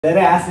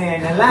धेरै हाँस्ने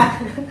हैन ल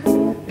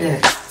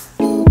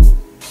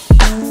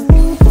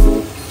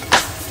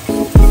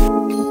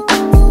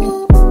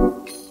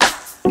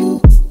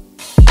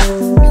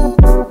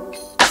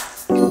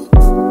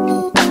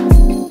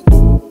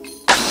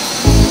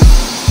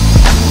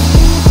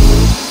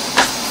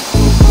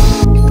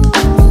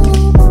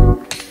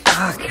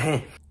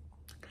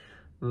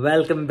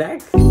वेलकम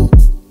बैक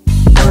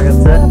स्वागत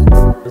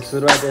छ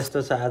सुरुवात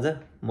यस्तो छ आज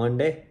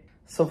मंडे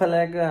सोफा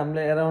ल्याएको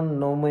हामीले अराउन्ड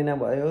 9 महिना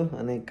भयो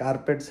अनि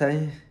कार्पेट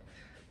चाहिँ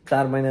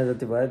 4 महिना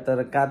जति भयो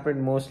तर कार्पेट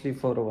मोस्टली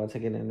फोहोर भएको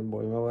छ किनभने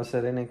भुइँमा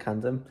बसेर नै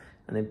खान्छौं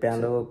अनि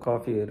प्यालो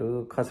कफीहरु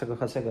खसेको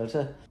खसे गर्छ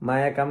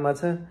माया काममा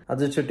छ अझ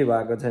छुट्टी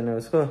भएको छैन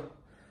उसको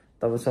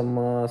तबसम्म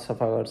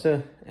सफा गर्छु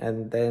एन्ड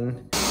देन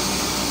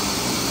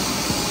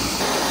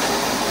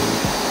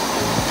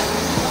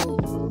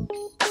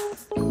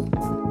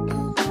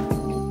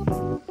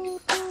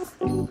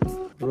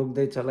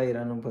रोक्दै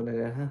चलाइरहनु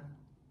पर्यो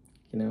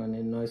किनभने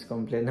नोइज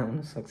कम्प्लेन आउन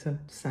सक्छ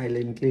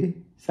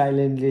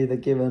साइलेन्टली त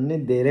के भन्ने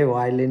धेरै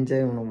भाइलेन्ट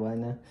चाहिँ हुनु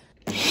भएन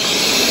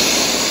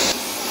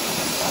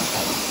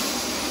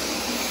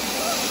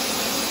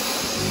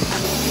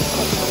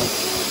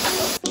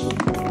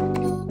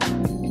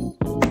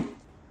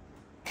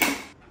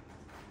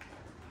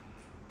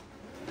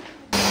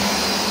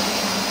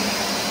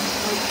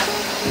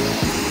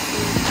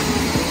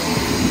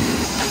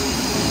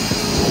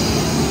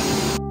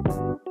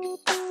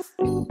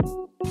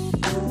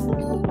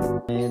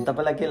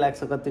तपाईलाई के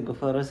लाग्छ कतिको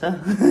फोहोर छ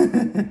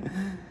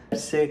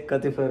सेक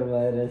कति फोहोर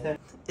भएर छ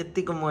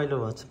यतिको मैलो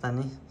भएको छ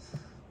पानी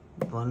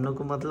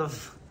भन्नुको मतलब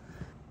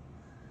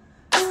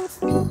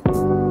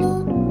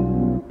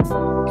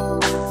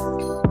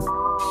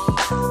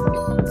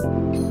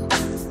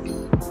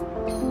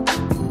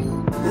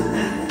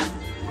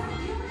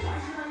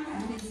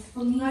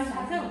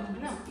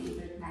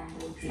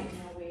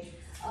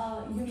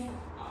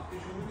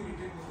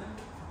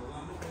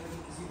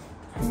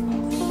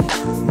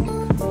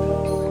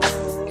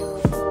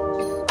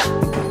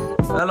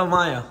हेलो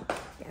माया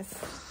Yes.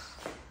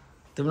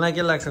 तिमीलाई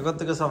के लाग्छ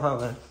कतिको सफा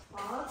भयो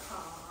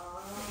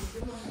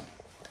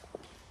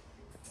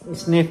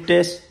sniff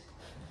taste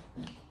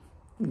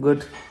good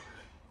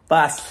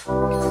pass So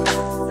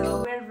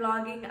we're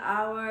vlogging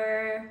our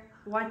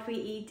what we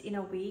eat in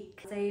a week.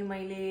 चाहिँ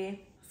मैले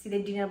सिधै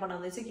डिनर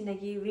बनाउँदै छु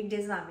किनकि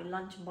वीकडेजमा हामी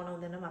लन्च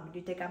बनाउँदैनौं हामी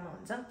दुईटै काममा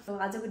हुन्छ सो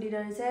आजको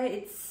डिनर चाहिँ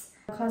इट्स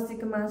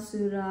खसीको मासु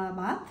र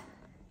भात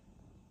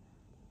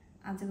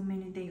आजको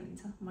मेन्यु त्यही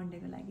हुन्छ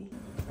मन्डेको लागि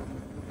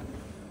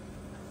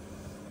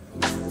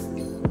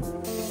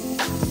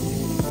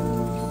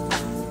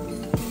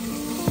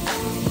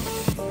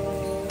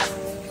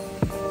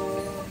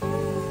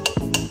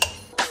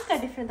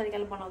डिफ्रेन्ट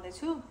तरिकाले बनाउँदै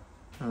छु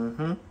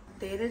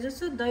धेरै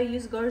जसो दही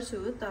युज गर्छु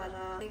तर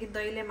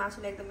दहीले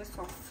मासुलाई एकदमै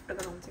सफ्ट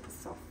गराउँछ कि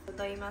सफ्ट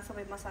दहीमा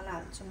सबै मसला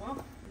हाल्छु म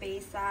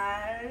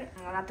बेसार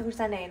रातो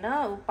खुर्सानी हैन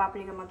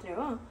पापरिका मात्रै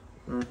हो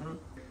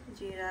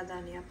जिरा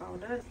धनिया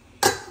powder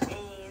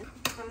and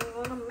I'm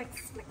gonna mix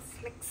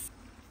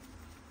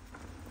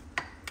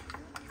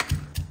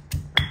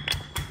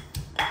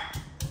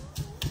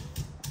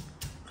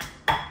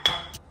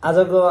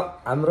आजको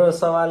हाम्रो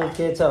सवाल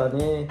के छ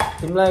भने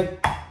तिमीलाई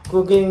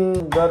कुकिङ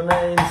गर्न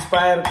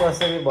इन्स्पायर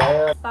कसरी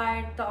भयो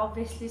इन्स्पायर त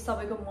obviously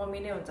सबैको मम्मी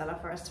नै हुन्छ होला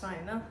फर्स्टमा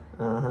हैन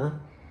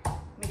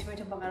मिठो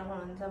मिठो पकाएर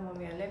खुवाउनुहुन्छ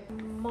मम्मीहरुले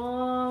म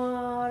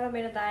र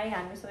मेरो दाइ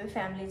हामी सबै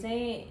फ्यामिली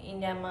चाहिँ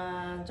इन्डियामा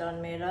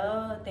जन्मेर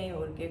त्यही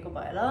हुर्केको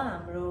भएर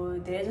हाम्रो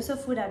धेरै जसो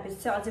फुड ह्याबिट्स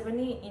चाहिँ अझै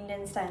पनि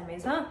इन्डियन स्टाइलमै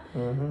छ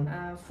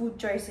फुड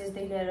चोइसेस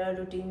देखि लिएर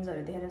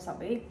रुटिन्सहरु देखेर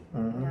सबै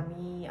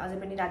हामी अझै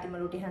पनि रातिमा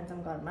रोटी खान्छौं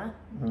घरमा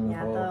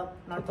यहाँ त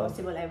नट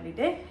पोसिबल एभ्री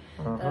डे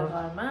तर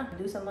घरमा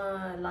दिउँसोमा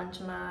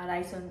लन्चमा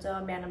राइस हुन्छ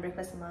बिहान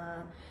ब्रेकफास्टमा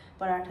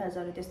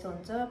पराठाजहरु त्यस्तो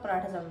हुन्छ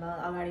पराठाजभन्दा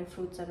अगाडि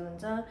फ्रुट्सहरु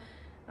हुन्छ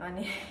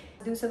अनि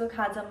दिउँसोको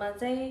खाजामा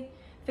चाहिँ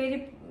फेरि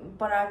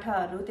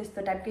पराठाहरु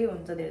त्यस्तो टाइपकै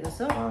हुन्छ धेरै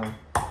जसो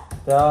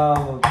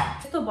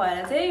त्यस्तो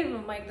भएर चाहिँ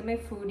म एकदमै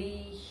फुडी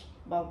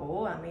भएको हो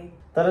हामी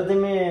तर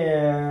तिमी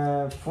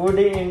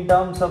foodie in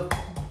terms of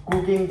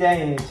cooking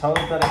चाहिँ छौ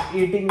तर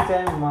इटिङ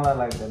चाहिँ मलाई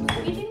लाग्दैन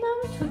इटिङमा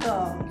पनि छु त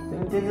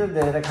तिमी त्यति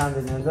धेरै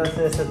खाँदैन जस्तो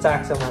यस्तो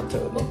चाख्छ मात्र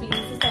हो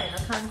हैन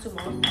खान्छु म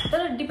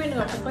तर डिपेन्ड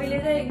गर्छ कहिले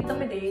चाहिँ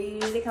एकदमै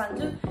धेरै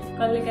खान्छु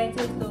कहिले काहीँ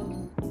चाहिँ यस्तो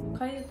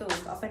खै त्यो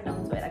अप एन्ड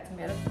डाउन भइरहेको छ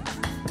मेरो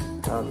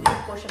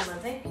पोर्सनमा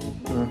चाहिँ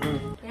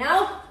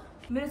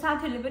मेरो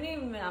साथीहरूले पनि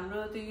हाम्रो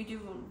त्यो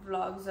युट्युब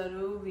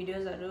भ्लग्सहरु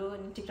भिडियोजहरु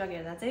अनि टिकटक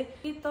हेर्दा चाहिँ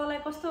कि तँलाई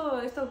कस्तो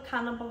यस्तो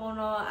खाना पकाउन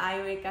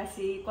आयो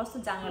एक्कासी कस्तो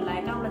जाँगर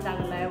लाग्यो कहाँबाट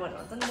जाँगर लाग्यो भनेर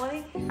भन्छ नि मैले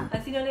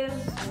तिनीहरूले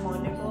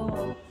भनेको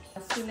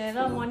सुनेर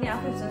म नि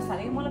आफै सोच्न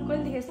थालेँ कि मलाई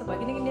कहिलेदेखि यस्तो भयो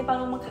किनकि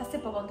नेपालमा म खासै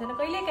पकाउँथेन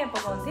कहिले काहीँ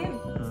पकाउँथेँ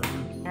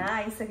यहाँ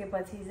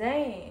आइसकेपछि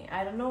चाहिँ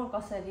आई डोन्ट नो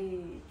कसरी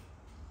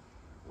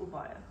उ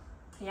भयो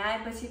यहाँ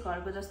आएपछि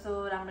घरको जस्तो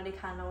राम्ररी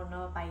खाना उड्न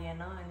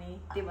पाइएन अनि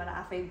त्यही भएर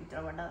आफै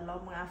भित्रबाट ल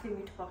म आफै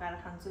मिठो पकाएर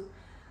खान्छु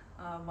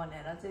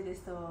भनेर चाहिँ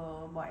त्यस्तो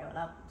भयो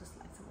होला जस्तो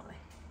लाग्छ मलाई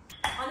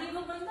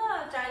अनिलको पनि त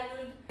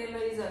चाइल्डहुड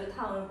मेमोरिजहरु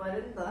थाहा हुनु पर्यो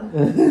नि त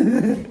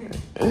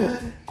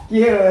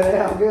के हो रे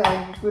अब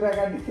कुरा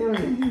काट्थ्यौ नि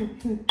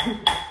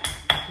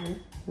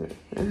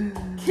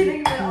किनकि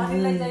मेरो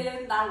अनिललाई जहिले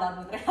पनि दाल भात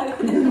मात्रै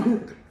खाएको देखेको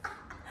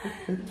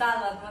दाल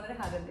भात मात्रै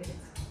खाँदै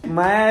देखेको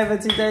माया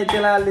आएपछि चाहिँ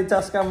त्यसलाई अलि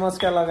चस्का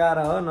मस्का लगाएर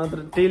हो नत्र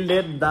टिल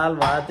डेट दाल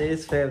भात is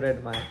favourite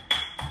Maya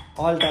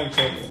all time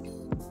favourite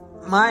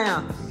Maya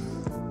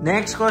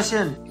next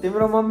question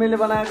तिम्रो मम्मीले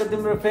बनाएको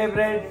तिम्रो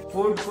फेभरेट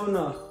फुड कुन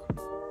हो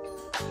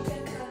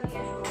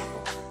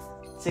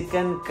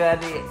चिकन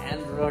करी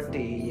एन्ड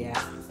रोटी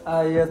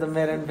यो त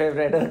मेरो पनि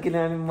फेभरेट हो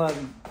किनभने म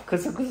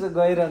खुसु खुसु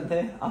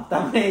गइरहन्थेँ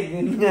हप्तामा एक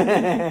दिन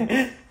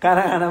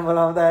खाना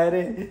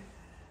बोलाउँदाखेरि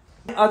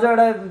अझ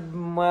एउटा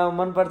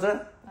मनपर्छ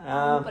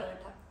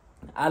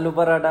आलु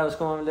पराठा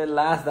उसको मम्मीले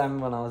लास्ट दामी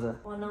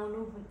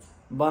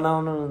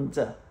बनाउनुहुन्छ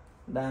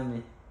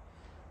दामी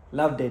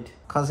लभ डेट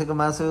खसीको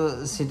मासु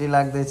सिटी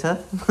लाग्दैछ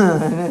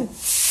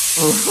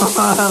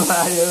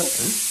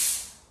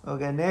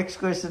okay next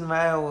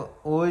क्वेसनमा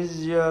who is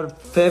your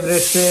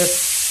favourite safe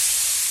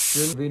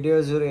जुन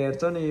भिडियोजहरू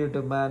हेर्छौ नि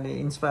युट्युबमा अनि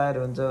इन्सपायर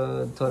हुन्छ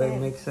थोरै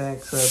mix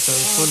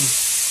food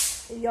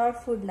your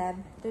food lab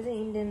त्यो चाहिँ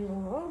इन्डियन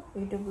हो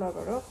युट्युब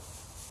ब्लगर हो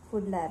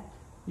food lab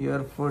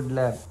your food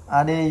lab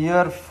अनि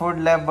योर फुड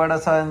ल्याबबाट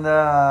सबैभन्दा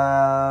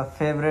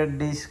फेभरेट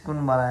डिस कुन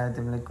बनायो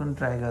तिमीले कुन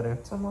ट्राई गर्यो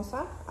समोसा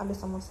आलु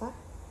समोसा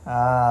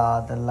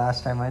त लास्ट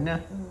टाइम होइन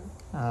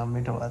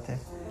मिठो भएको थियो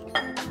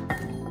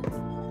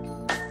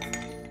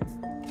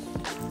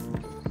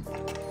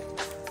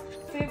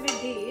favourite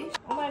dish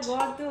oh my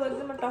God त्यो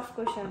एकदम टफ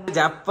क्वेशन हो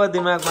झ्याप्प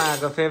दिमागमा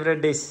आएको फेभरेट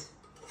डिस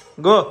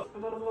गो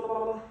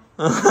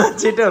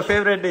छिटो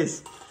फेभरेट डिस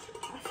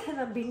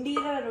भिन्डी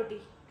र रोटी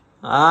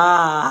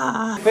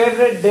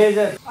फेभरेट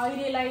डेजर्ट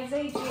अहिलेलाई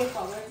चाहिँ के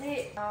खबर चाहिँ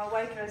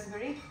white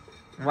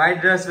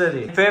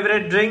Raspberry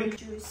favourite drink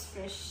juice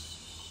fresh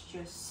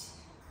juice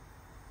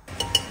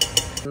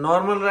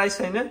normal rice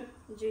हैन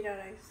जीरा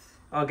राइस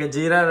ओके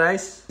जीरा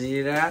राइस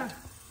जीरा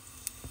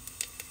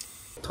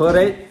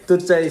थोरै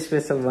तुच्चा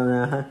स्पेशल बना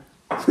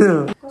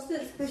कस्तो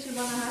स्पेशल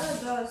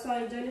बनाएर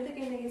सरी जहिले त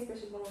केही न केही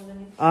स्पेशल बनाउँछ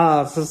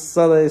नि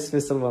सधैँ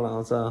स्पेशल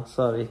बनाउँछ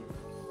सरी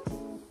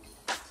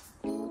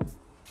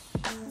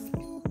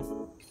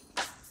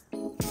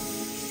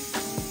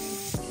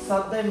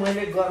सधैँ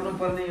मैले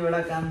गर्नुपर्ने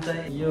एउटा काम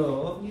चाहिँ यो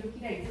हो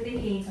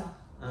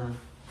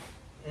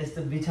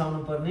यस्तो बिछाउनु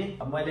पर्ने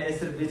मैले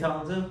यसरी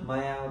बिछाउँछु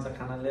माया आउँछ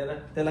खाना लिएर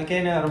त्यसलाई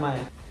केही नै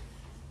माया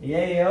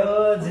यही हो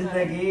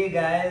जिन्दगी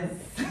गाइस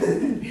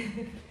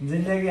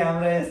जिन्दगी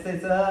हाम्रो यस्तै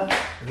छ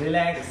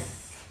रिल्याक्स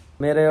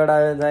मेरो एउटा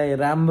चाहिँ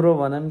राम्रो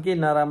भनौँ कि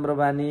नराम्रो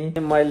बानी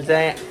मैले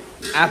चाहिँ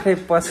आफै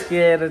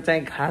पस्किएर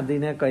चाहिँ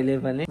खाँदिनँ कहिले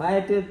पनि माया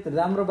त्यो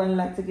राम्रो बानी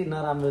लाग्छ कि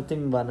नराम्रो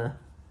तिमी भन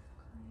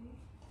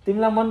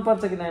तिमीलाई मन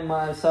पर्छ कि नै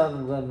मलाई सर्भ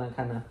गर्न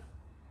खाना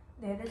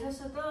धेरै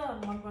जसो त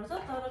मन पर्छ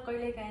तर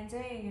कहिलेकाहीँ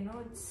चाहिँ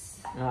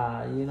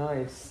यु नो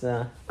इट्स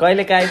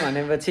कहिलेकाहीँ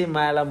भनेपछि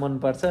मायालाई मन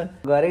पर्छ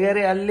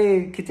घरिघरि अलि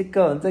खिचिक्क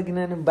हुन्छ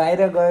किनभने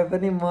बाहिर गए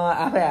पनि म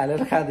आफै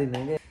हालेर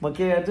खाँदिनँ कि म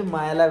के गर्छु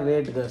मायालाई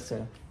वेट गर्छु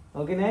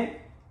हो कि नै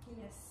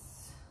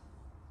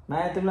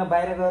माया तिमीलाई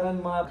बाहिर गएर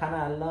पनि म खाना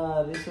हाल्न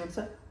रिस उठ्छ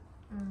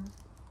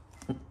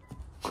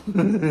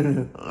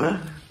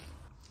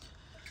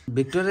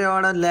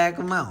भिक्टोरियाबाट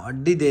ल्याएकोमा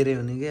हड्डी धेरै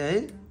हुने कि है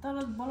तर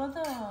बल त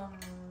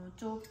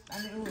चोप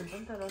अनि उ हुन्छ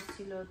नि त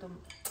रसिलो त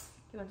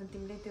के भन्छ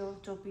तिमीले त्यो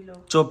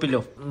चोपिलो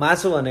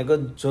मासु भनेको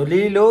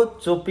झोलिलो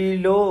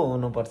चोपिलो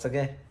हुनुपर्छ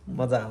क्या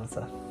मजा आउँछ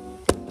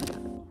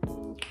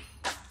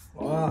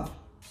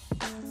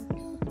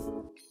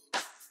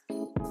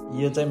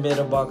यो चाहिँ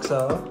मेरो बक्स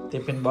हो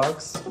टिफिन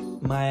बक्स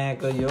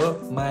मायाको यो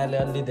मायाले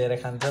अलि धेरै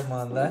खान्छ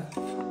मभन्दा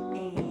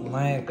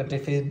मायाको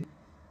टिफिन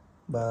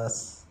बस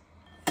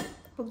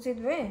पुग्छित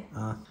भए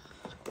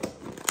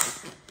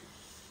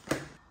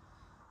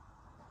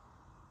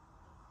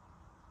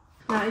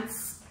Now it's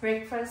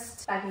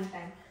breakfast packing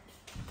time.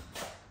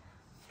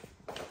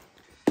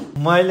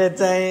 मैले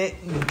चाहिँ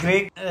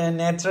ग्रीक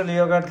नेचुरल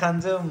योगर्ट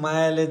खान्छु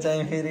मायाले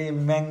चाहिँ फेरि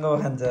म्याङ्गो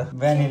खान्छ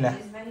भ्यानिला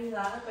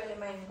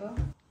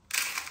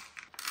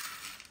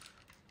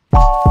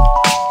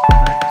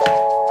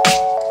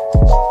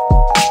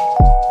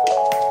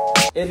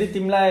यदि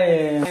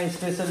तिमीलाई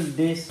स्पेशल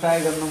डिस ट्राई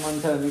गर्नु मन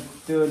छ भने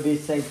त्यो डिस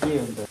चाहिँ के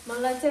हुन्छ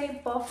मलाई चाहिँ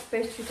पफ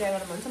पेस्ट्री ट्राई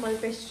गर्नु मन छ मैले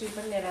पेस्ट्री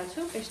पनि लिएर आएको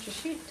छु पेस्ट्री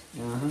शीट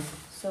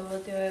सो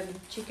त्यो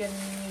चिकन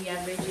या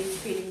भेजिज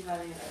फिलिङ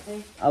गरेर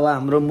चाहिँ अब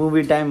हाम्रो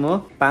मुभी टाइम हो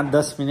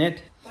 5-10 मिनेट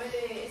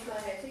मैले यसमा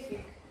चाहिँ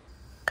केक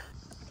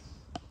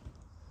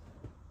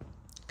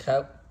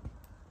खाऊ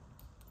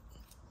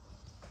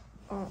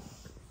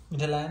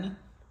मिठो लागेन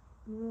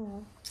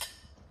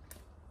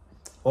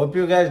hope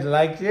you guys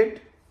like it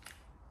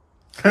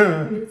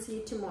We'll see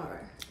you tomorrow.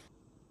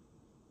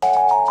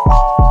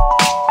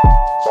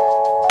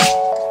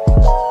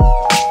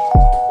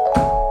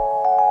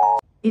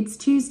 It's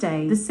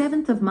Tuesday, the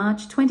 7th of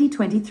March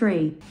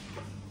 2023.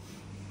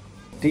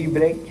 Tea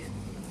break.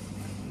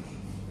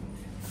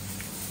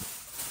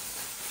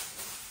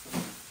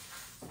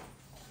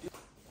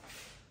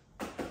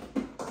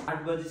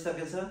 8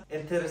 बजिसकेछ।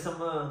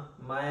 यतिखेरसम्म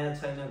माया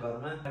छैन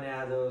घरमा अनि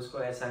आज उसको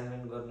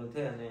असाइनमेन्ट गर्नु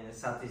थियो अनि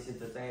साथीसित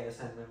चाहिँ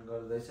असाइनमेन्ट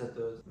गर्दैछ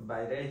त्यो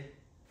बाहिरै।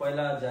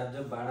 पहिला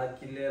झापझुप भाडा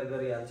क्लियर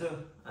गरिहाल्छु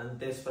अनि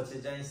त्यसपछि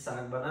चाहिँ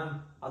साग बनाम।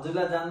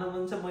 हजुरलाई जान्नु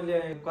मन छ मैले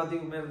कति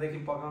उमेरदेखि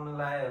पकाउन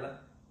लाएँ होला?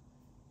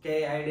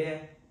 केही आइडिया?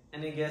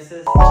 Any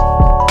guesses?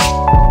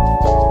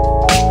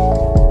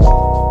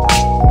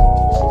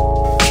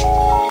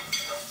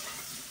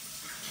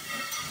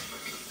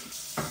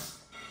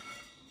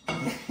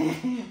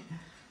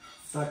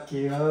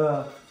 सकियो।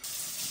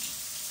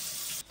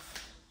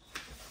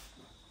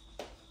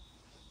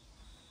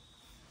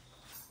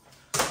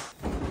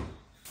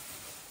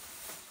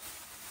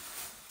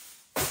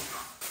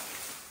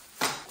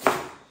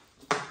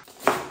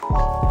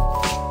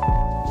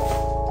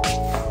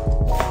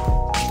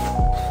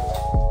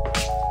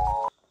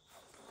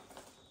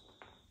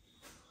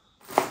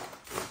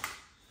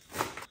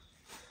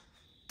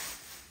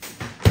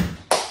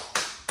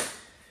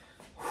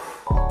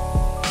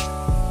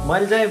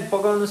 मैले चाहिँ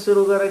पकाउनु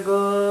सुरु गरेको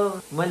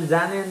मैले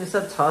जाने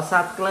अनुसार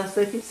 6-7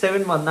 क्लासदेखि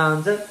 7 भन्दा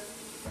हुन्छ।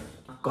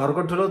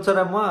 घरको ठुलो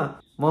छोरा म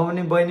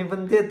पनि बहिनी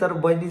पनि थिएँ तर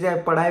बहिनी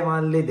चाहिँ पढाइमा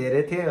अलि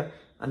धेरै थियो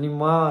अनि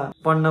म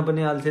पढ्न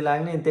पनि अल्छी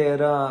लाग्ने। त्यही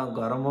भएर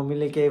घर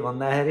मम्मीले केही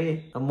भन्दाखेरि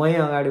मै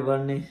अगाडि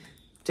बढ्ने,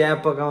 चिया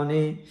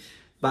पकाउने,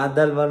 भात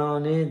दाल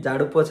बनाउने,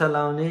 झाडु पोछा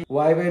लाउने,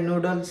 वाइवाई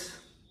नुडल्स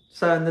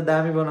सबैभन्दा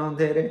दामी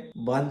बनाउँथे अरे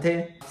भन्थे।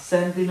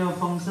 सानोतिनो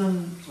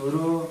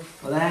फङ्सनहरू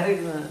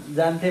हुँदाखेरि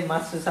जान्थे,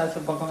 मासु सासु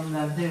पकाउनु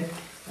जान्थे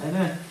होइन।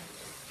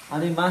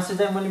 अनि मासु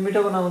चाहिँ मैले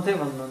मिठो बनाउँथेँ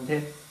भन्नुहुन्थ्यो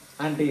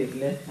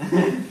आन्टीहरूले।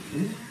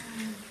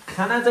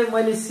 खाना चाहिँ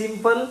मैले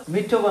सिम्पल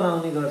मिठो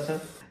बनाउने गर्छु।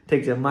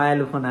 ठिक छ,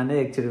 मायालु फोन हाने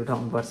एकचोटि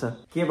उठाउनु पर्छ।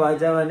 के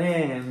भएछ भने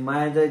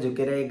माया चाहिँ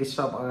झुकेर एक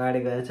स्टप अगाडि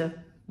गएछ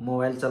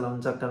मोबाइल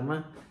चलाउनु चक्करमा।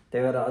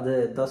 त्यही भएर अझै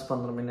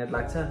 10-15 मिनट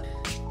लाग्छ।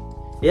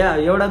 या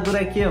एउटा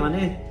कुरा के हो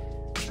भने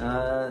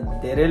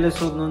धेरैले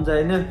सोध्नुहुन्छ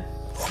होइन,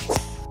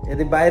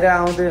 यदि बाहिर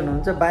आउँदै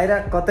हुनुहुन्छ, बाहिर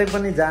कतै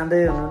पनि जाँदै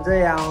हुनुहुन्छ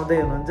या आउँदै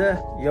हुनुहुन्छ,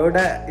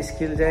 एउटा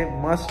स्किल चाहिँ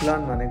मस्ट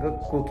लर्न भनेको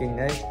कुकिङ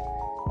है।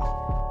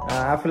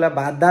 आफूलाई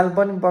भात दाल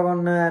पनि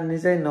पकाउन जान्ने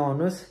चाहिँ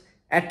नहुनुहोस्,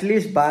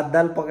 एटलिस्ट भात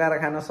दाल पकाएर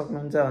खान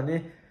सक्नुहुन्छ भने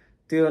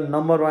त्यो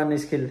नम्बर 1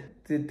 स्किल।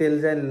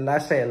 त्यसले चाहिँ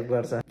लास्ट हेल्प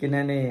गर्छ।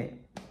 किनभने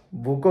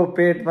भुको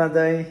पेटमा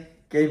चाहिँ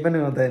केही पनि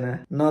हुँदैन।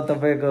 न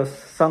तपाईँको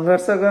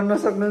सङ्घर्ष गर्न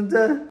सक्नुहुन्छ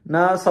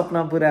न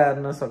सपना पुरा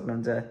गर्न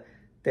सक्नुहुन्छ।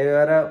 त्यही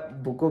भएर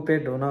भुको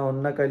पेट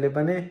हुन्न कहिले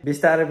पनि।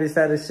 बिस्तारै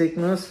बिस्तारै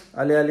सिक्नुहोस्,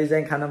 अलिअलि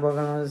चाहिँ खाना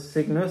पकाउनु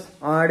सिक्नुहोस्,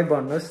 अगाडि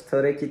बढ्नुहोस्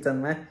थोरै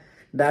किचनमा,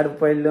 डाडु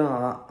पहिलो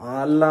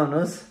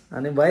हल्लाउनुहोस्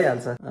अनि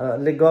भइहाल्छ।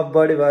 अलिक गफ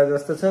बढी भयो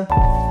जस्तो छ।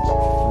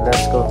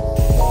 Let's go.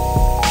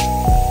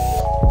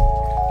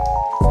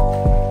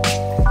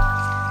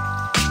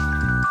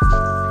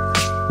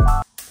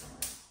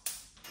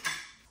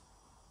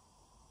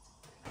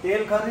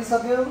 तेल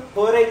खरिसक्यो,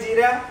 थोरै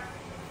जिरा,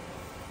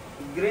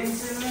 ग्रिन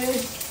चिल्ली,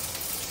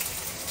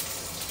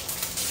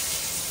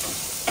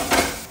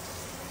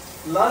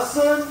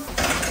 लसुन,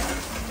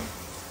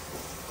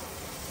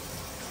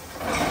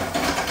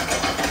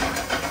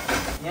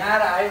 यहाँ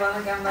आयो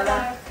भने काम गर्दा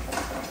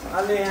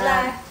अलि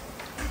यहाँ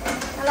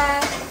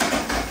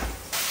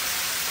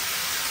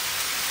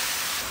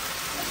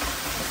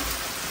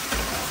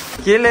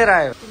के लिएर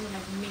आयो?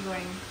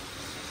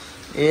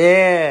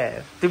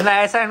 ए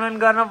तिमीलाई असाइनमेन्ट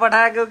गर्न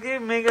पठाएको कि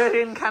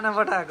मेगरिन खान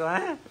पठाएको?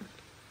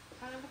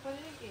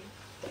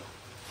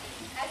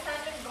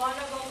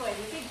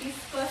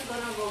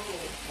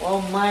 ओ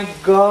माई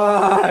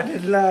गॉड,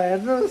 ल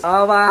हेर्नुहोस्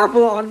अब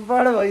आफू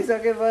अनपढ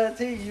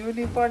भइसकेपछि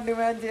युनि पढ्ने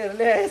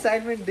मान्छेहरूले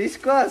असाइनमेन्ट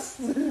डिस्कस।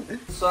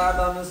 स्वाद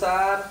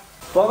अनुसार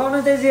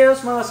पकाउनु चाहिँ जे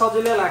होस् मलाई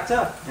सजिलो लाग्छ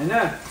होइन,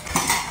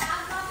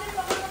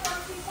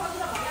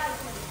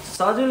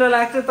 सजिलो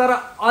लाग्छ तर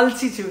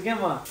अल्छी छु क्या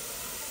म।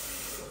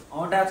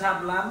 औँठा छाप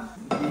लाम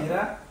लिएर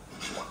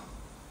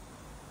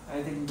आई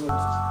थिङ्क गुड।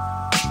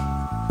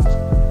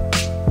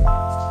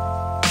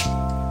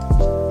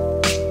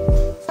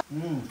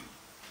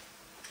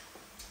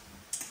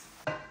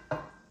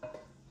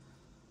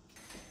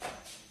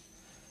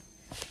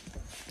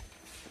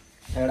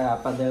 एउटा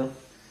हाप्पा देऊ।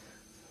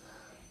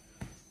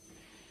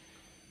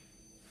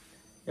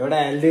 एउटा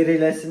हेल्दी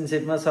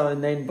रिलेसनसिपमा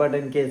सबैभन्दा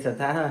इम्पोर्टेन्ट के छ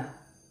थाहा?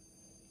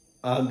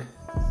 हग।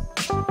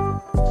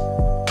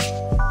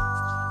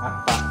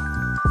 हाप्पा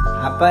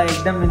हाप्पा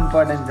एकदम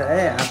इम्पोर्टेन्ट छ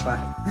है हाप्पा।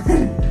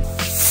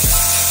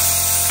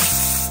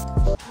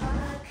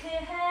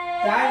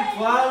 टाइम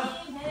 12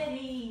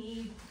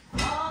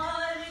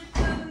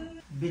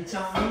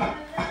 बिछाउनु।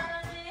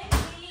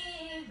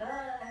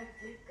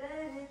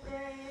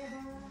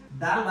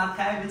 दाल भात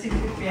खाएपछि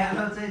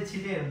प्यालो चाहिँ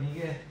छिटै हुने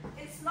के?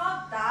 It's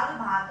not dal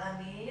bhat,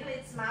 Anil.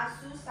 It's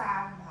masu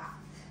saag bhat.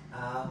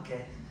 Okay,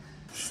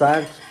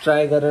 साग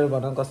ट्राई गरेर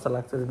भन कस्तो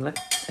लाग्छ तिमीलाई।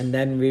 And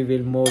then we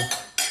will move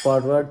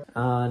forward.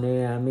 अनि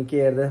हामी के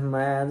हेर्दैछौँ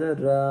माया आज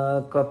र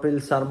कपिल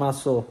शर्मा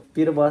सो।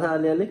 पिरो भएछ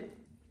अलिअलि?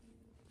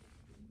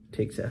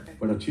 ठिक छ।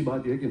 बट अच्छी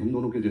बात यह है कि हम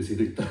दोनों के जैसे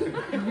दिखता है।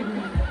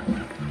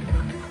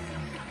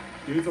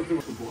 ये सबसे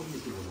बहुत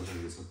मुश्किल होता है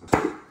ये सब।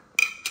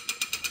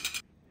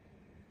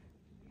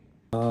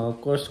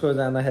 कोस्टको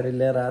जाँदाखेरि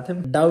लिएर आएको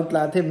थियौँ डाउट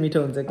लागेको थियो मिठो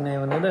हुन्छ कि नै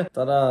भनेर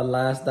तर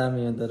लास्ट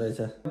दामी हुँदो रहेछ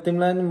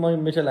तिमीलाई नि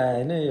मिठो लाग्यो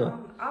होइन यो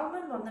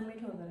आल्मन्ड भन्दा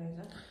मिठो हुँदो रहेछ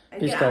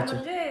पिस्ताचियो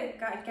आल्मन्ड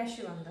चाहिँ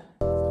क्यास्यू भन्दा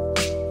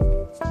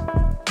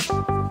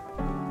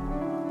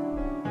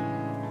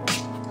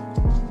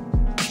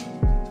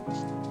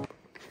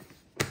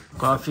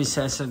coffee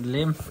session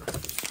lim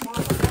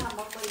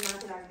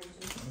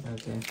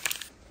okay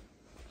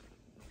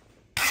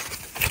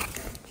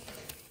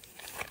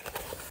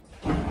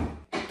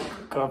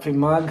coffee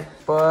mug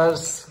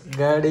purse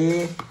गाडी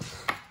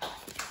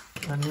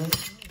अनि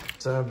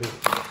चाबी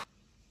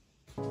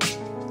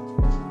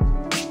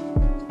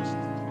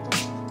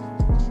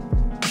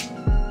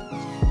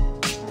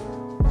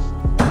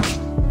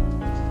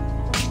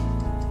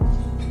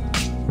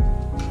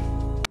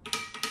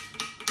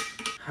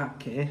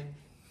ओके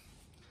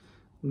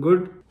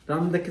गुड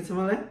राम्रो देखेछ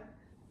मलाई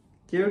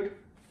क्युट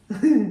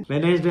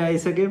वेडनेसडे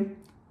आइसक्यौँ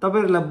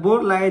तपाईँहरूलाई बोर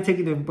लागेछ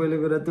कि पहिलो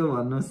कुरा त्यो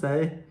भन्नुहोस्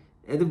है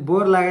यदि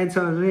बोर लागेछ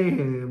भने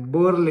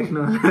बोर लेख्नु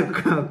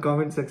होला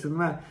कमेन्ट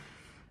सेक्सनमा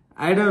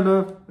आई डोन्ट नो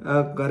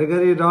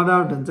घरिघरि रन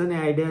आउट हुन्छ नि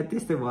आइडिया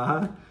त्यस्तै भयो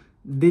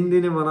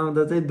दिनदिनै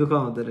बनाउँदा चाहिँ दुःख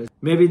हुँदो रहेछ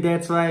maybe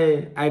that's why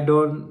I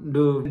don't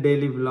do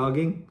daily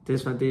vlogging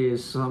त्यसमा त्यो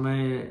समय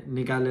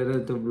निकालेर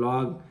त्यो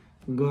भ्लग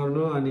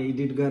गर्नु अनि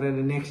एडिट गरेर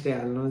नेक्स्ट डे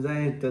हाल्नु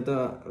चाहिँ त्यो त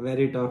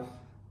भेरी टफ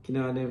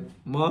किनभने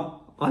म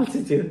अल्छी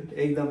छु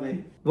एकदमै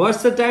व्हाट्स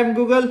द टाइम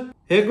गुगल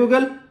हे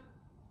Google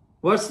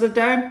what's the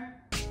time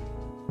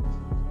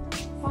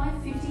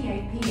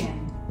 5:58 p.m.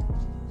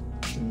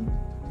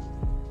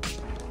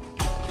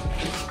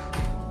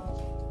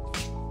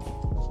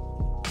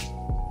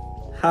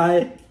 हाय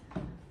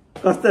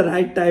कस्तो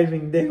राइट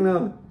टाइमिङ देख्नु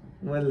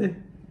मैले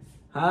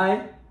हाय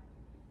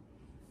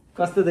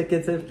कस्तो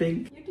देखेछ पिङ्क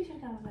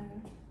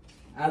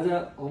आज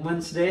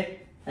women's day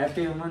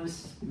happy women's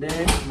day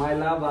my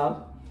love आप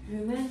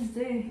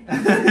त्यही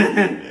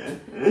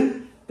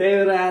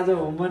भएर आज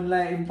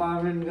वुमनलाई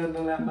इम्पावरमेन्ट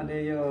गर्नुलाई मैले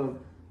यो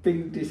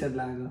पिङ्क टी सर्ट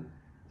लगाएको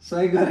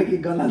सही गरेँ कि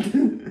गलत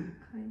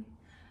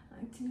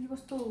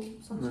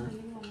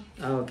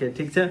ओके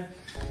ठिक छ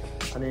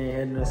अनि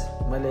हेर्नुहोस्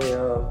मैले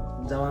यो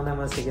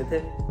जमानामा सिकेको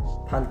थिएँ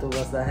फाल्तु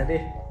बस्दाखेरि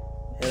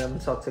हेर्न पनि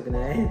सक्छु कि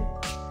नै है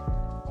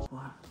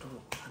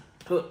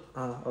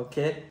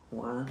ओके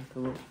 1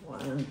 2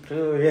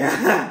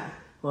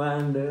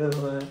 1 2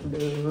 1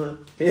 2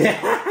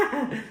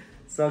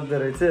 सक्दो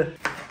रहेछ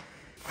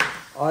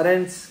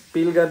अरेन्ज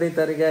पिल गर्ने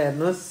तरिका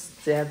हेर्नुहोस्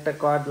च्याट्ट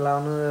कट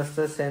लाउनु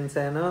जस्तो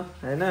सानो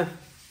होइन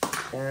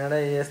त्यहाँबाट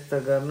यस्तो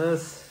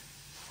गर्नुहोस्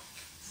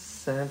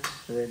set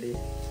ready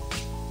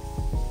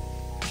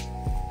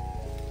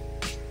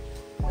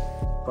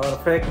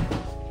perfect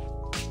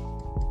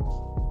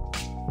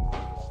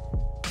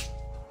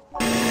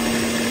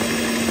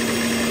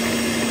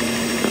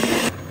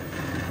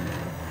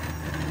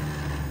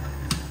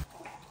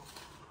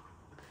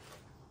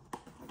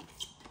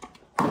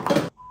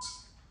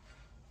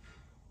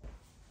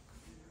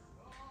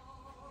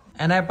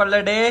An apple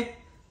a day,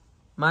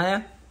 Maya.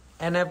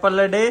 An apple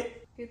a day.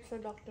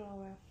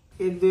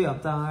 एक दुई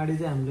हप्ता अगाडि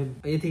चाहिँ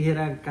हामीले यतिखेर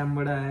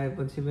कामबाट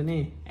आएपछि पनि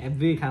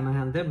हेभी खाना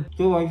खान्थ्यौँ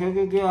त्यो भइसक्यो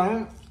के भयो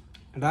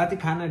राति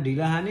खाना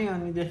ढिला खाने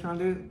अनि त्यसमा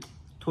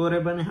थोरै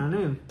पनि खाने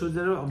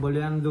सोचेर भोलि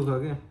आउनु दुःख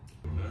क्या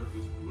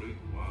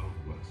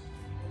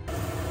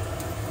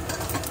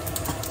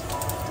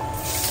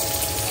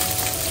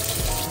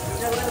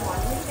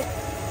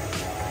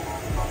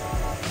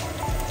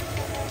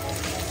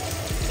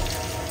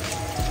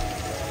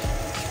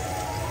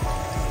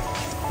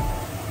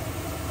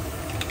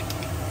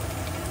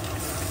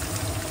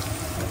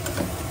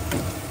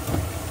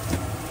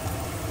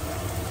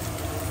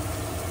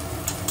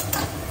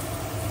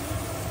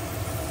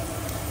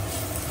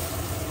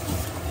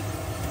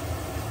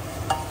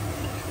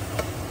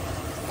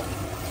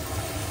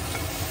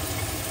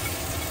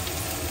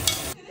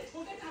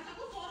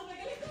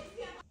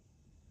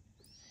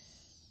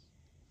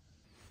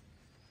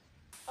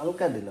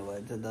हल्का ढिलो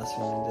भयो 10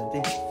 मिनट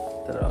जति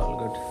तर अल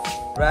गुड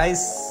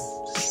राइस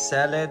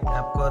सैलेड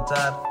आपको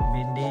अचार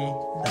भिन्डी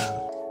दाल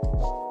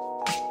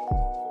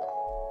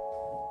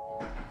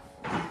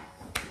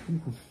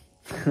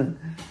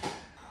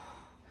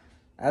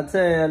आज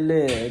चाहिँ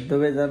अलि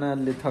दुवैजना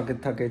अलि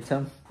थकै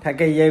छौँ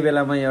ठ्याक्कै यही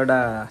बेलामा एउटा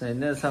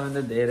होइन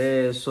सबैले धेरै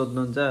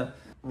सोध्नुहुन्छ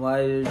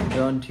why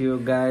don't you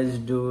guys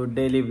do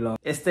daily vlog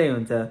यस्तै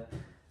हुन्छ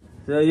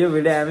यो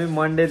भिडियो हामी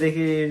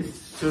मन्डेदेखि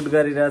सुट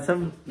गरिरहेछौँ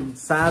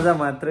साँझ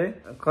मात्रै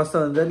कस्तो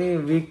हुन्छ नि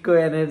विकको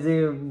एनर्जी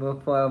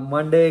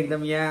मन्डे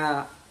एकदम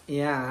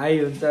यहाँ हाई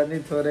हुन्छ नि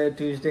थोरै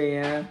ट्युसडे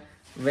यहाँ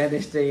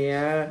वेडनेसडे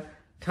यहाँ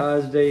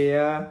थर्सडे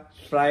यहाँ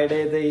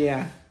फ्राइडे त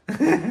यहाँ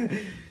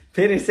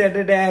फेरि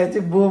स्याटरडे आएपछि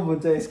बुम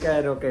हुन्छ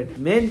स्काई रकेट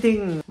मेन थिङ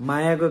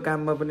मायाको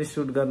काममा पनि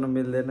सुट गर्न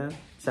मिल्दैन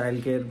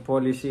चाइल्ड केयर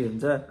पोलिसी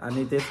हुन्छ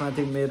अनि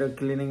त्यसमाथि मेरो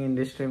क्लिनिङ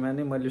इन्डस्ट्रीमा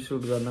नि मैले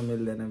सुट गर्न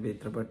मिल्दैन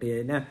भित्रपट्टि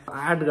होइन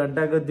 8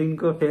 घण्टाको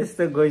दिनको फेस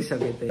त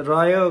गइसकेको थिएँ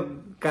रह्यो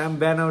काम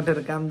बिहान उठेर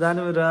काम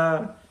जानु र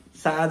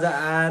साँझ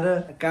आएर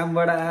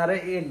कामबाट आएर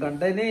 1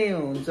 घन्टा नै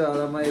हुन्छ र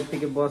म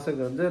यतिकै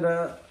बसेको हुन्छु र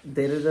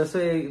धेरै जसो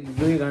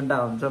 2 घन्टा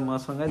हुन्छ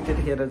मसँगै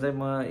त्यतिखेर चाहिँ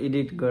म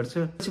एडिट गर्छु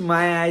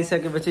माया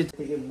आइसकेपछि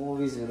ठिकै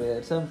मुभिजहरू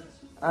हेर्छौँ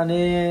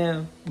अनि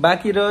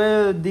बाँकी रह्यो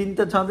दिन त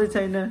छँदै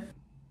छैन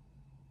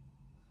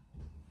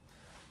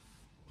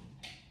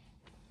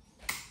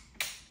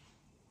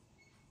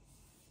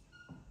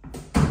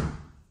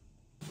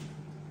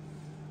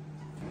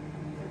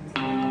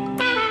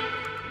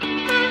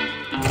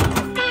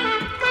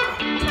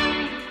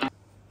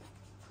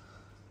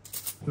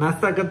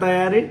नास्ताको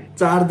तयारी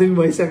 4 दिन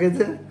भइसकेछ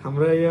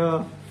हाम्रो यो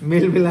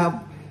मेलमिलाप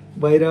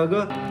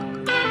भइरहेको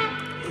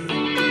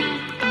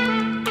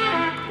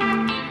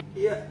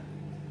यो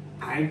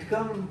हाइट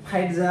कम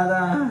फाइट ज्यादा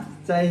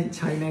चाहिँ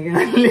छैन कि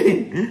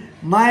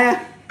माया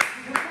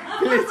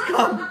प्लिज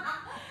कम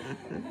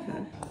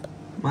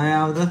माया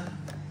आउँदा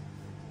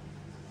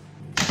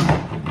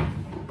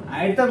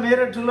हाइट त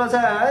मेरो ठुलो छ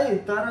है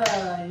तर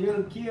यो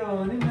के हो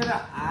भने मेरो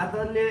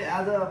हातले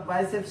आज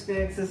बाइसेप्सको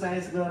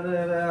एक्सर्साइज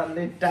गरेर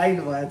अलि टाइट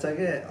भएछ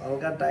कि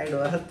हल्का टाइट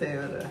भएर त्यही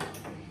भएर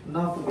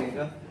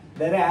नपुगेको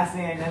धेरै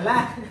हाँस्ने होइन ल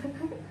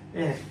ए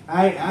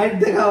हाइट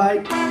देखाऊ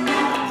हाइट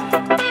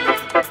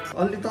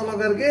अलि तल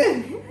गर के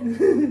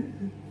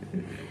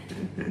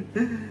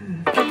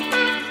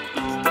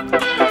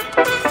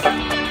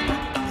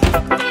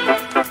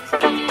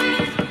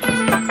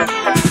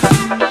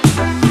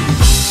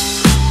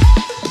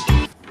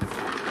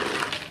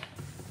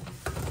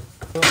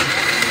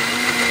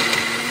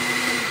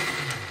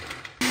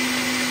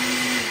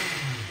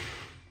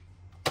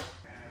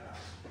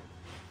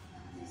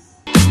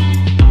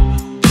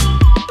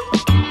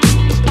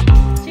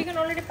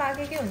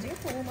पाकेकै हुन्छ कि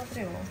पुगो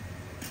मात्रै हो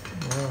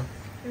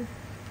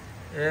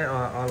ए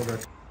अल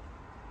गर्छ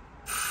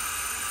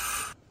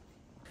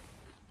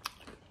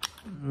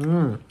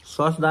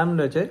सस दामी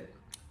रहेछ है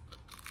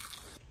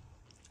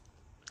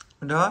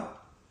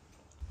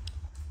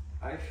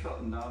I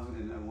felt numb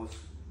and I was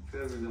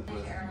very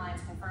nervous.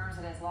 Airlines confirms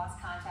it has lost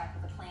contact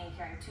with a plane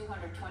carrying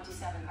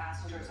 227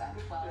 passengers at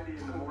 12 in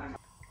the morning.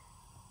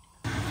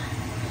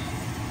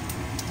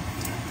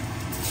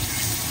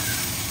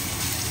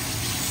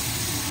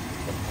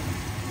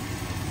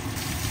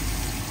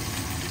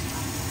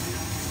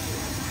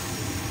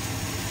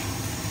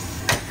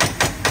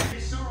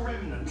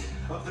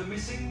 Of the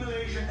missing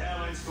Malaysian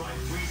Airlines flight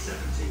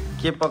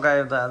 370. के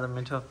पकायो त आज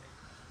मिठो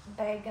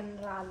बैगन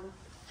र आलु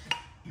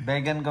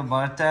बैगनको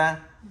भर्ता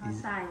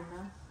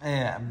ए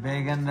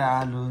बैगन र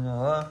आलु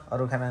हो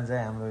अरू खाना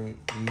चाहिँ हाम्रो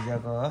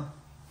हिजोको हो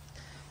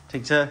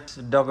ठिक छ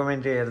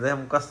डकुमेन्ट्री हेर्दै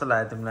कस्तो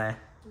लाग्यो तिमीलाई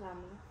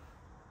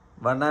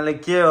भन्नाले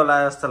के होला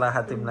जस्तो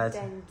लाग्यो तिमीलाई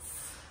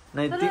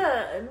तर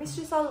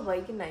मिस्ट्री सल्भ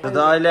भयो कि त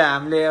अहिले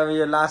हामीले अब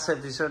यो लास्ट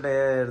एपिसोड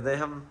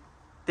हेर्दैछौँ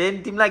त्यही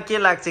तिमीलाई के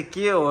लाग्छ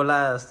के होला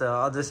जस्तो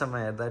अझैसम्म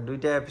हेर्दा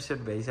 2टा एपिसोड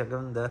भइसक्यो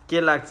नि त के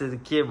लाग्छ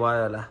के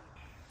भयो होला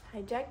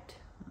हाइज्याक्ड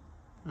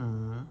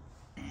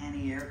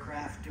Any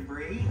aircraft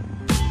debris?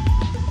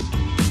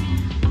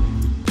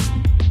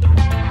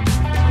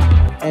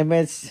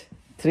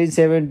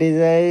 MH370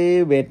 चाहिँ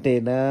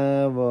भेटेन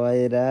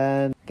भएर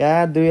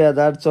कहाँ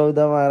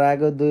 2014 मा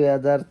आएको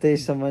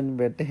 2023 सम्म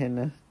भेटेन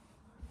त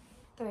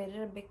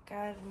हेरेर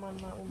बेकार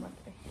मनमा उ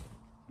मात्रै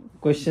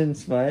क्वेशन्स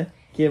भयो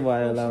के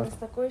भयो होला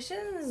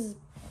क्वेशन्स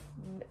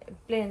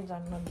प्लेन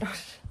जान्न डर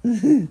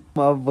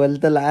अब भोलि त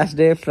लास्ट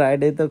डे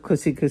फ्राइडे त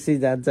खुसी खुसी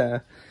जान्छ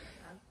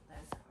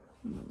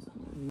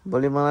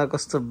भोलि मलाई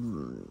कस्तो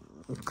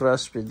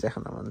क्रस पिज्जा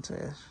खान मन छ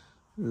यार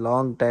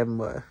लङ टाइम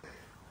भयो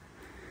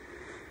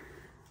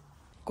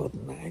good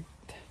night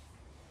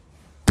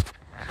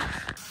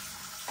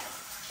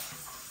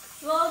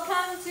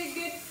Welcome to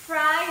Good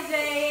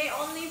Friday,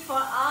 only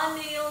for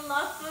Anil,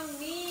 not for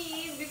me,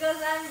 because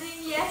I'm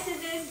doing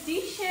yesterday's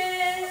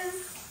dishes.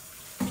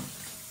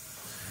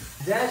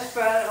 Just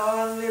for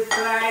only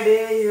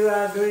Friday you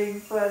are doing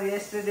for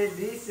yesterday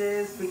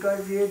dishes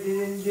because you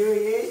didn't do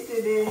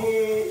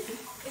yesterday.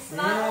 It's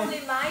not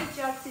only my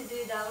job to do,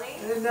 darling.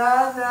 No.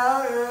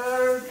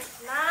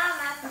 Nah.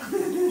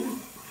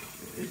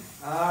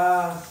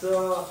 So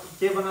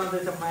के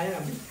बनाउँदैछ माया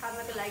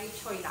खानको लागि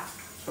choila.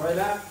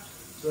 Choila.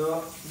 So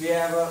we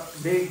have a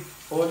big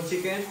whole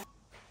chicken.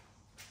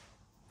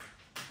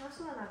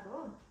 कस्तो बनाएको हो?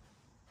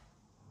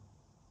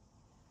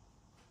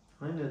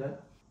 हैन र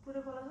पुरो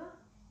बनाउँछ?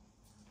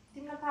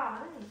 तिमीलाई थाहा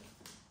होला नि?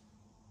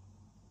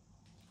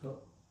 हो.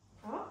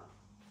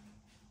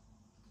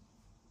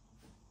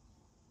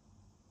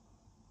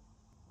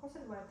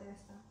 कसरी भयो त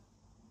यस्तो?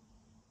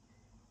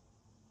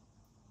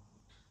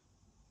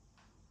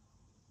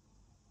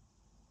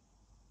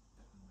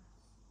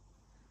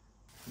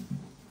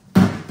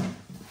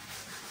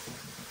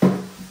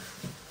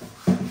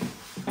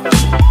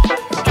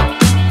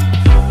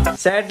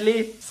 Sadly,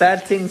 sad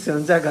things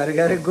हुन्छ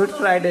घरि गुड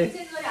फ्राइडे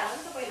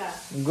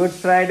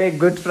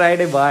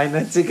भएन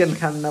chicken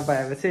Khan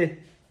नपाएपछि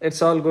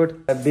it's all good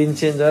been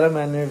change गरौँ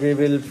अनि we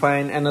will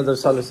find another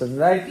solution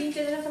right been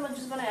change गरेर म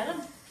जुस बनाइहालौँ.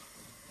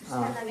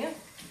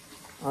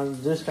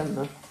 जुस खान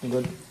न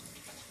good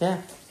yeah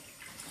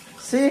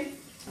C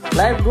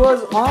life goes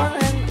on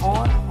and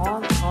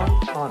on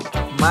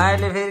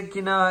मायाले फेरि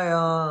किन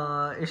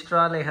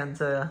स्ट्रले खान्छ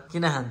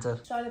किन खान्छ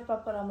स्ट्रले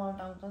प्रपर अमाउन्ट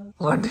आउँछ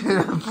वाट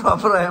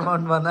प्रपर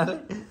अमाउन्ट भन्नाले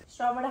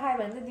स्ट्रबाट खायो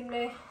भने चाहिँ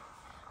तिमीले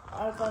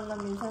अड्कल्न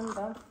मिल्छ नि त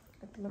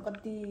तिमीले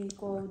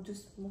कतिको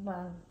जुस मुखमा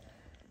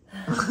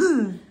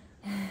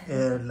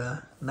ए ल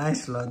नाइस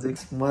लजिक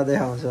म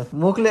देखाउँछु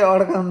मुखले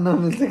अड्काउन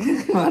नमिल्छ कि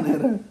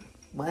भनेर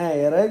माया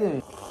हेर है तिमी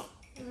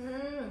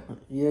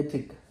यो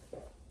ठिक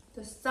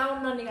त्यो साउन्ड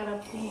ननिकाल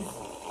प्लिज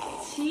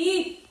छि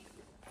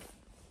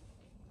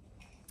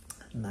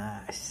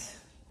नाइस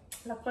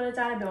ल कसले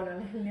चाँडै भ्याउन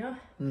लेख्ने हो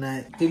नाइ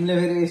तिमीले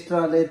फेरि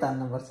स्ट्रले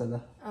तान्नुपर्छ ल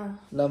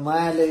ल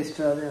मायाले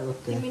स्ट्रले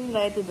ओके तिमी नि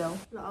गए त्यो भ्याउ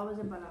ल अब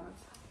चाहिँ बराबर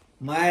छ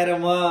माया र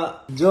म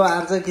जो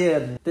हार्छ के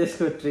हेर्ने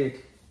त्यसको ट्रिट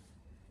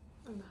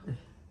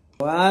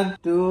 1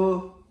 2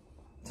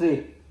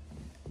 3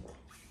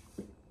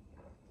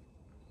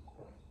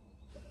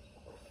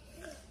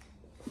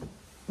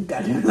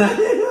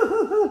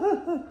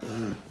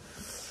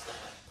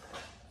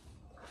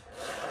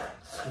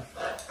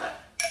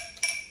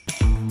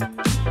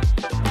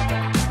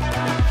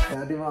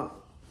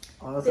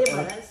 त्यही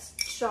भएर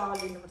स्ट्र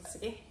लिनुपर्छ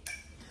कि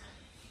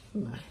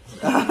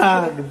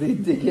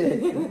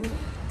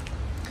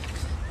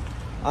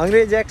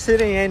अङ्ग्रेज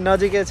एक्सरी यहीँ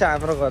नजिकै छ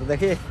हाम्रो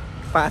घरदेखि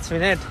 5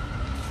 मिनट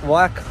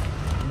वाक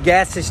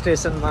ग्यास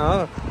स्टेसनमा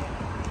हो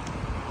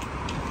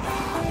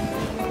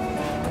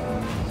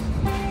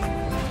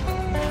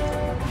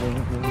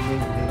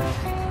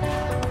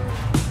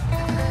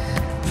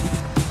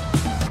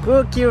को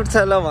क्युट छ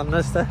ल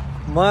भन्नुहोस् त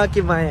म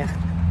कि माया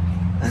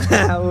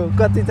अब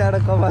कति चाँडो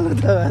कपाल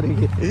त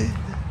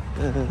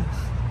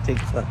ठिक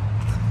छ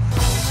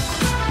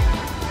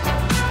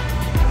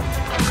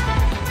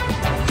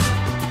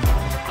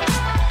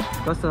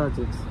कस्तो छ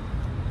चिप्स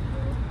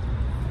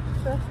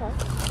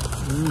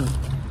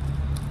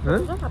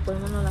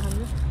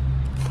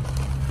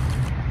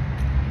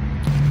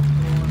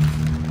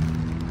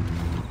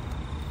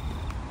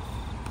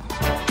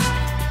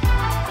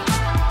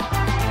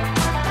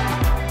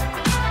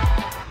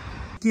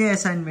के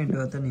असाइनमेन्ट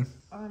हो त नि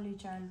अर्ली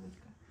चाइल्डहुड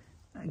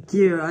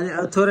के अलि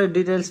थोरै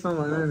डिटेल्समा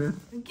भन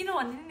न किन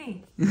भन्दिनँ नि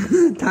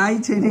थाहै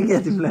छैन क्या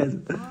तिमीलाई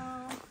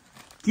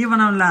के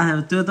बनाउनु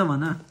लाग्यो त्यो त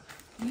भन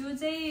यो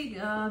चाहिँ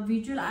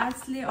भिजुअल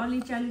आर्ट्सले अर्ली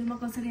चाइल्डहुडमा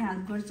कसरी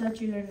हेल्प गर्छ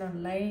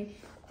चिल्ड्रेनहरूलाई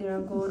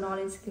तिनीहरूको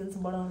नलेज स्किल्स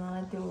बढाउन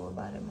त्यो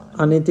बारेमा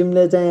अनि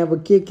तिमीले चाहिँ अब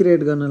के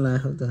क्रिएट गर्न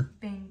लाग्यो त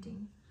पेन्टिङ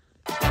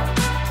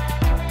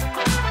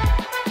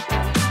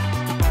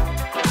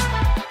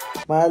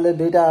मायाले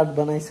 2टा आर्ट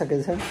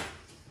बनाइसकेछ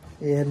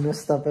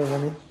हेर्नुहोस् तपाईँ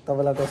पनि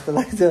तपाईँलाई कस्तो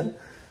लाग्छ ओ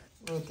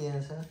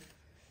त्यहाँ छ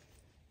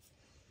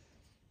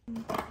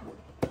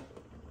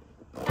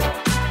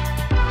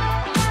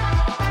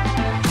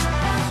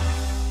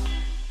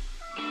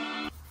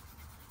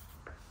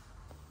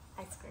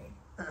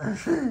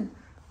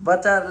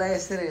बच्चाहरूलाई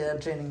यसरी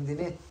ट्रेनिङ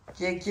दिने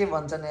के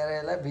भन्छन् हेर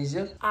यसलाई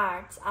visual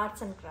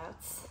arts and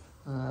crafts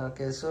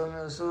okay so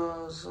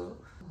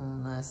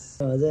nice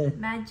हजुर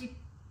magic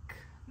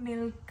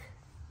milk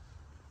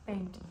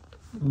painting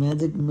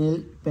magic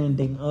milk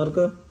painting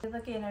अर्को त्यो त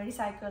के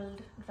रिसाइकल्ड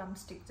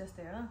ड्रमस्टिक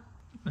जस्तै हो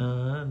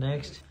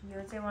नेक्स्ट यो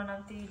चाहिँ one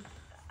of the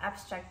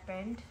abstract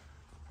pant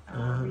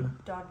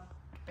dot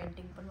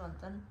painting पनि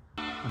भन्छन्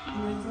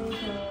यो चाहिँ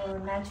त्यो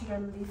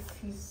नेचुरल्ली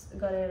फिस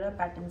गरेर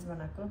प्याटर्न्स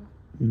बनाएको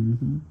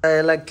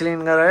यसलाई क्लिन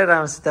गरेर है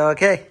राम्रोसित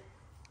ओके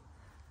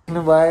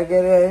भयो के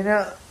अरे होइन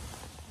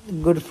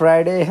गुड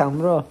फ्राइडे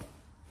हाम्रो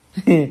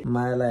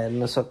मायालाई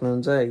हेर्न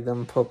सक्नुहुन्छ एकदम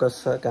फोकस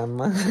छ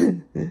काममा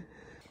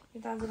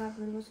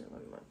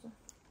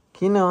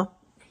किन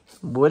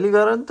भोलि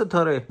गर नि त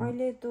थोरै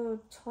अहिले त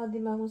छ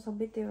दिमागमा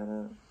सबै त्यही भएर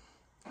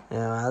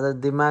आज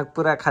दिमाग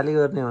पुरा खाली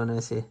गर्ने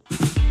भनेपछि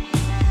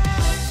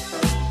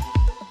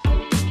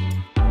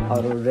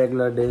अरू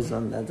रेगुलर डेज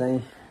भन्दा चाहिँ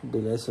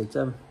ढिलै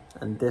सुत्छौँ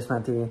अनि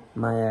त्यसमाथि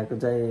मायाको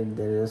चाहिँ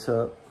धेरै जसो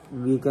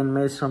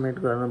विकेन्डमै सब्मिट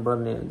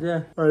गर्नुपर्ने हुन्छ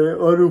अनि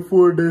अरू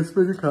 4 डेज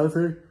पनि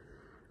खासै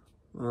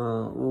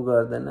ऊ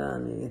गर्दैन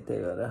अनि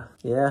त्यही भएर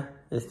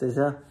यस्तै छ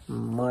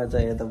म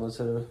चाहिँ यता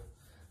बसेर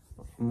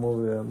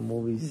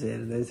मुभिज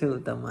हेर्दैछु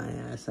उता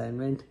माया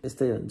असाइनमेन्ट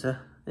यस्तै हुन्छ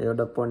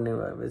एउटा पढ्ने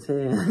भएपछि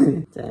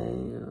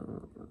चाहिँ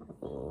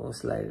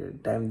उसलाई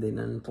टाइम दिन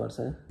नि पर्छ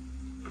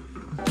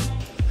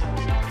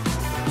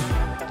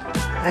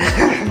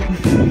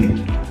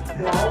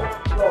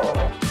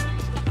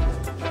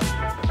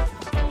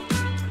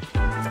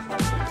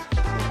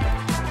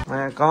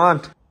Come on.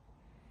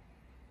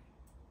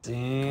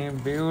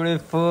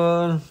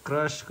 Beautiful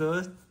crushed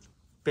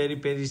peri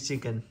peri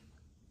chicken.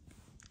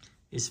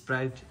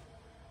 Sprite.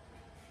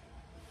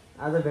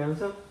 आज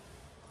भ्याउँछ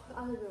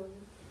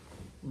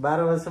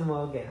 12 वर्षमा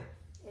हो क्या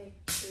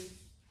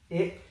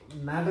ए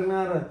नाटक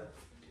नगर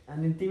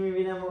अनि तिमी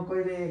बिना म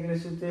कहिले एक्लै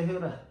सुतेको थियौ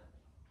र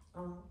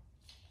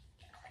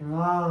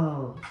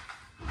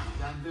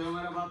जानते हो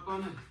मेरा बाप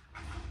कौन है?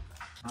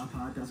 How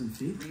far doesn't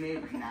fit?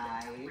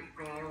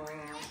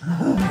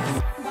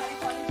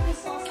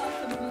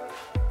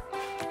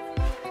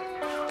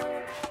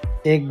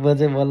 एक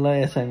बजे बल्ल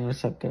असाइनमेन्ट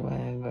सक्यो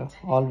भाइको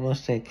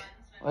अलमोस्ट एक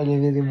अहिले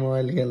फेरि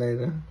मोबाइल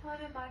खेलाएर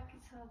थोरै बाँकी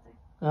छ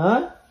हँ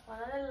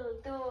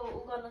त्यो उ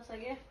गर्न छ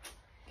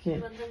के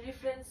भन्छ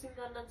रिफ्रेन्सिङ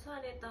गर्न छ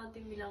अनि यताउति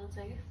मिलाउँछ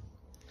के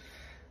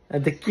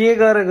अन्त के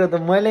गरेको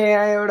त मैले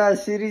यहाँ एउटा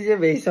सिरिजै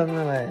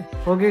भ्याइसक्नु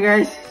भयो okay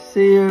guys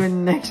C you in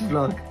next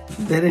blog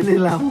धेरै नै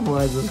लामो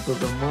भयो जस्तो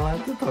त मलाई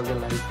त थके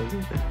लागिसक्यो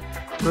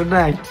गुड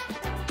नाइट